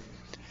that,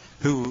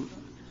 who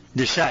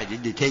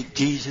decided to take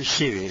Jesus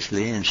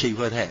seriously and see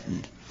what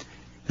happened.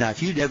 Now,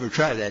 if you'd ever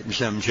try that in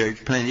some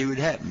church, plenty would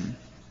happen.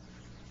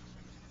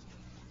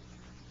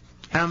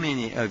 How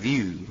many of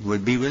you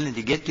would be willing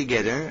to get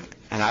together,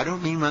 and I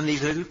don't mean one of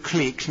these little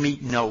cliques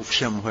meeting off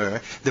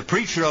somewhere. The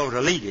preacher ought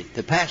to lead it.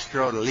 The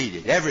pastor ought to lead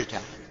it every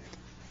time.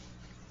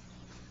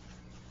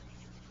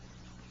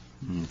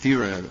 And if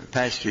you're a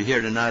pastor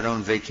here tonight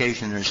on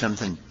vacation or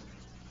something,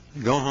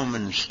 go home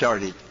and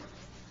start it.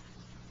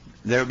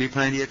 There'll be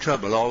plenty of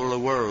trouble. All the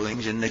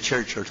worldlings in the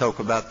church will talk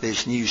about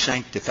this new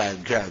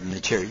sanctified crowd in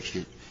the church,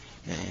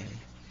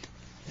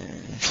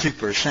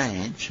 super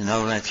saints and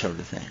all that sort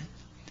of thing.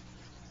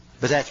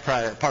 But that's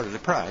part of the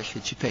price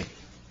that you pay.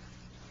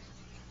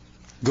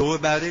 Go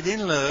about it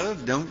in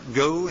love. Don't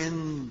go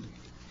in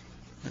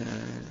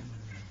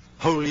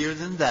holier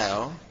than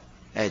thou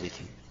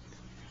attitude.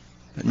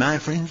 But my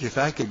friends, if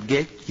I could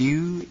get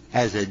you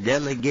as a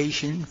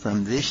delegation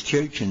from this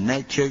church and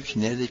that church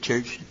and the other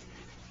church,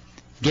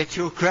 get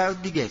your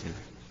crowd together.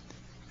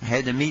 I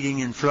had a meeting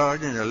in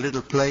Florida in a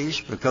little place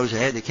because I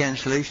had a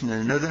cancellation in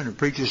another, and the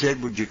preacher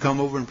said, would you come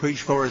over and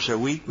preach for us a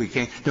week? We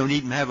don't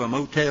even have a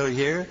motel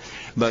here,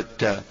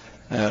 but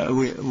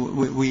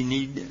we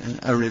need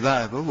a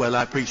revival. Well,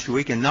 I preached a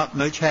week and not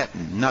much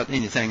happened, not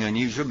anything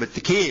unusual, but the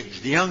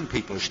kids, the young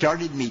people,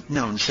 started meeting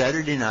on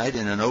Saturday night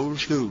in an old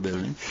school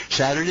building.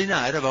 Saturday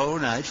night of all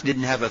nights,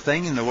 didn't have a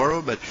thing in the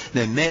world, but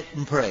they met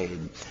and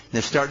prayed.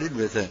 They started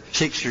with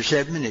 6 or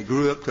 7, and it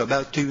grew up to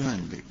about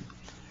 200.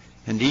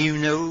 And do you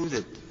know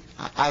that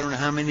I don't know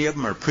how many of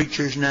them are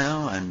preachers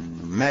now,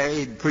 and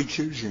married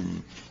preachers,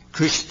 and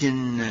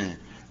Christian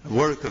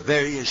work of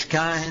various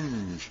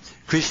kinds,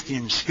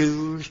 Christian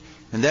schools,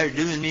 and they're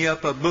doing me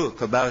up a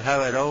book about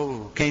how it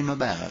all came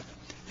about.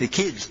 The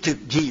kids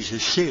took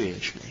Jesus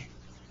seriously.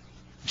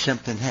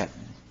 Something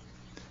happened.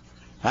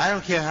 I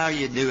don't care how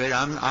you do it.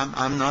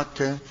 I'm not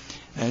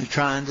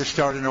trying to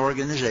start an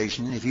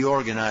organization. If you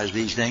organize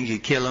these things, you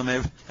kill them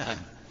every time.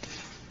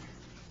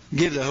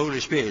 Give the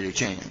Holy Spirit a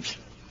chance.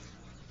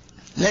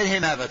 Let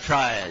Him have a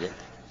try at it.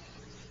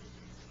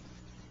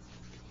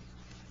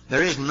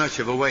 There isn't much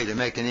of a way to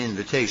make an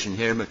invitation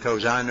here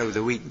because I know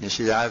the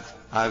weaknesses.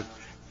 I've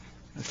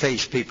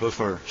faced people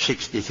for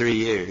 63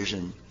 years,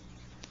 and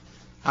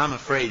I'm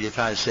afraid if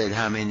I said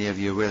how many of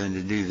you are willing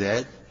to do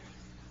that,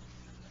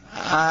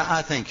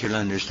 I think you'll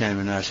understand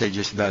when I say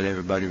just about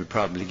everybody would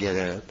probably get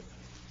up.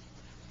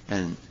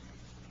 And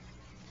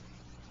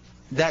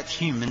that's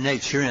human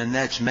nature, and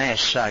that's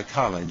mass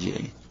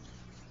psychology.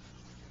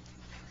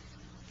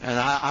 And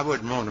I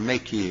wouldn't want to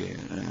make you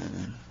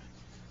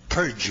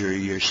perjure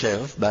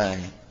yourself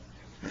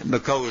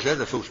because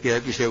other folks get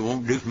up and say, it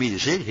won't do for me to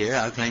sit here.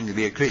 I claim to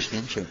be a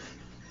Christian, so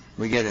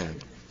we get up.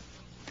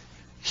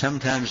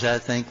 Sometimes I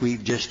think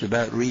we've just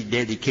about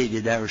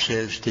rededicated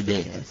ourselves to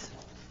death.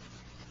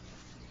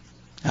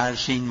 I've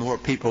seen more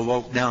people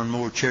walk down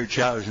more church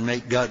aisles and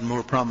make God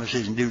more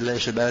promises and do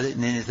less about it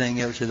than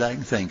anything else that I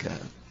can think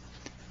of.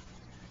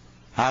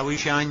 I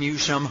wish I knew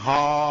some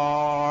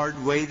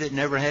hard way that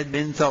never had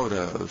been thought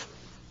of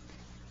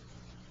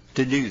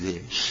to do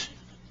this,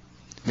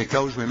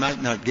 because we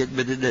might not get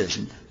but a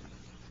dozen,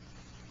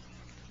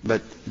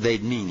 but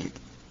they'd mean it.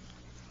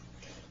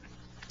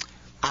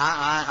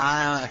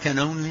 I can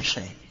only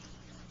say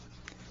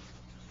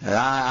that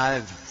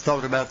I've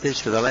thought about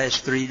this for the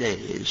last 3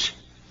 days,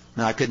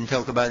 and I couldn't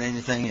talk about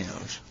anything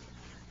else.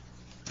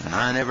 And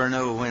I never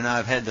know when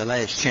I've had the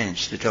last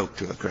chance to talk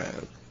to a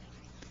crowd.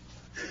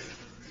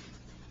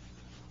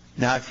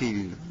 Now, if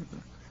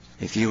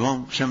you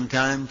want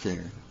sometime to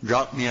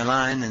drop me a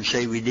line and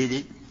say we did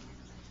it,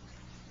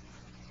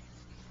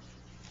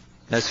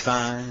 That's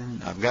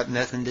fine. I've got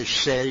nothing to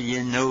sell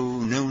you. No,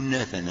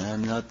 nothing.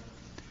 I'm not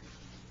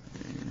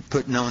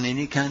putting on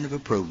any kind of a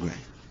program.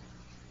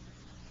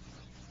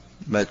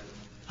 But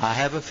I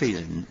have a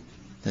feeling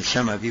that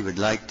some of you would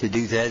like to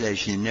do that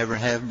as you never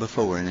have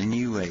before in a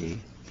new way.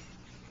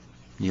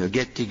 You'll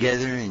get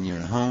together in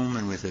your home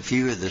and with a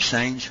few of the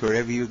saints,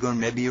 wherever you're going.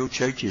 Maybe your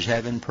church is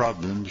having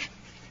problems,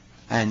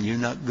 and you're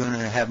not going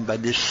to have them by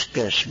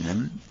discussing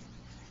them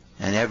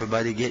and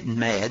everybody getting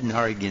mad and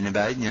arguing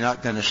about it. And you're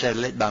not going to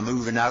settle it by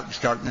moving out and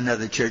starting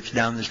another church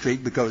down the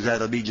street, because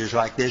that'll be just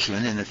like this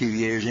one in a few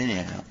years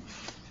anyhow.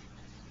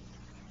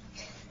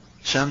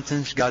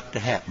 Something's got to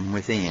happen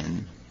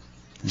within,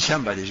 and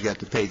somebody's got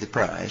to pay the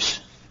price.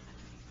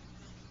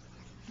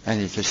 And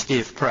it's a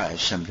stiff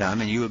price sometime,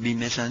 and you will be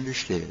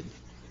misunderstood.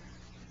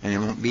 And it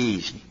won't be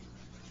easy.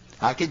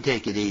 I could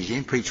take it easy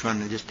and preach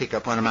one and just pick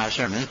up one of my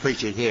sermons,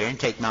 preach it here, and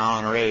take my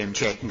honorarium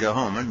check and go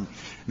home and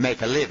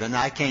make a living.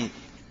 I can't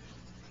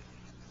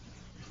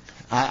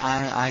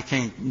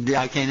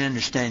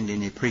understand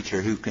any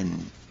preacher who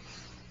can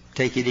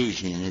take it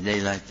easy in a day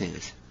like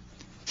this.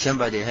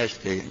 Somebody has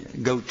to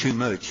go too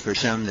much for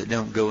some that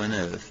don't go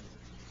enough.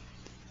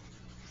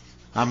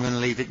 I'm going to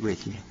leave it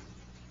with you.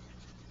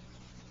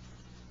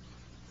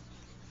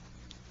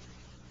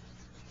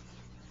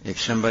 If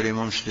somebody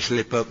wants to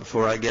slip up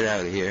before I get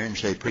out of here and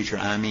say, "Preacher,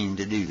 I mean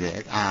to do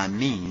that. I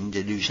mean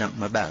to do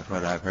something about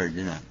what I've heard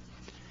tonight,"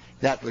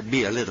 that would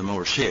be a little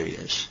more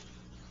serious.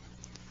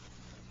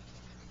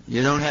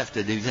 You don't have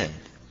to do that.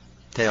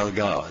 Tell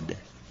God.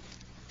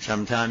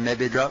 Sometime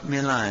maybe drop me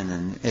a line,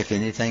 and if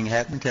anything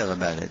happened, tell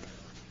about it.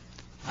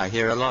 I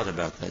hear a lot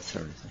about that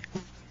sort of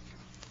thing.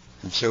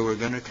 And so we're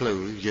going to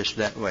close just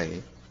that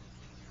way.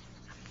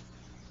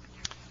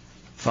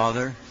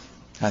 Father,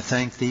 I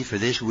thank Thee for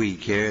this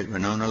week here at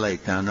Winona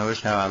Lake. Thou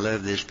knowest how I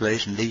love this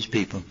place and these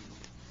people.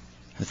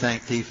 I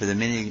thank Thee for the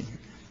many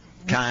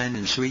kind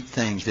and sweet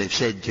things they've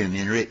said to me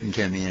and written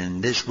to me,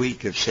 and this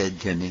week have said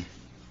to me.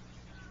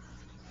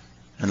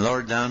 And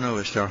Lord, Thou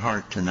knowest our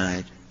heart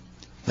tonight.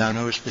 Thou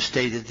knowest the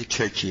state of the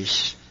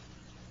churches.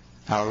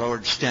 Our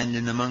Lord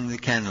standing among the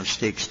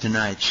candlesticks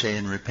tonight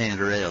saying,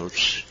 "Repent or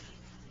else."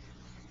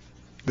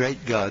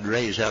 Great God,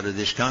 raise out of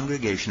this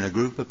congregation a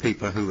group of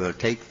people who will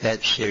take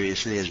that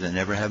seriously as they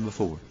never have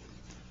before,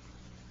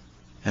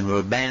 and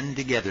will band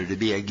together to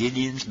be a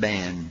Gideon's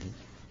band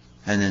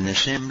and an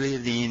assembly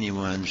of the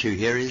anyones who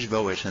hear His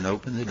voice and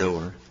open the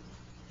door.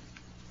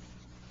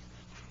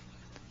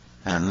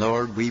 And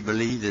Lord, we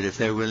believe that if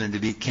they're willing to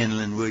be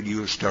kindling wood,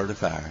 You'll start a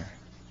fire.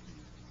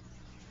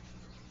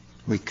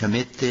 We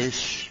commit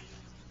this.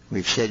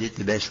 We've said it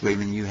the best way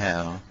when You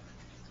have.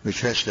 We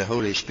trust the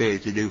Holy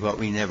Spirit to do what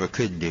we never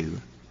could do.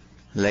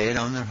 Lay it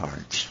on their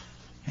hearts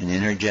and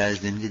energize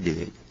them to do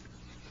it.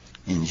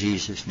 In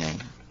Jesus' name,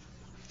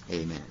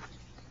 amen.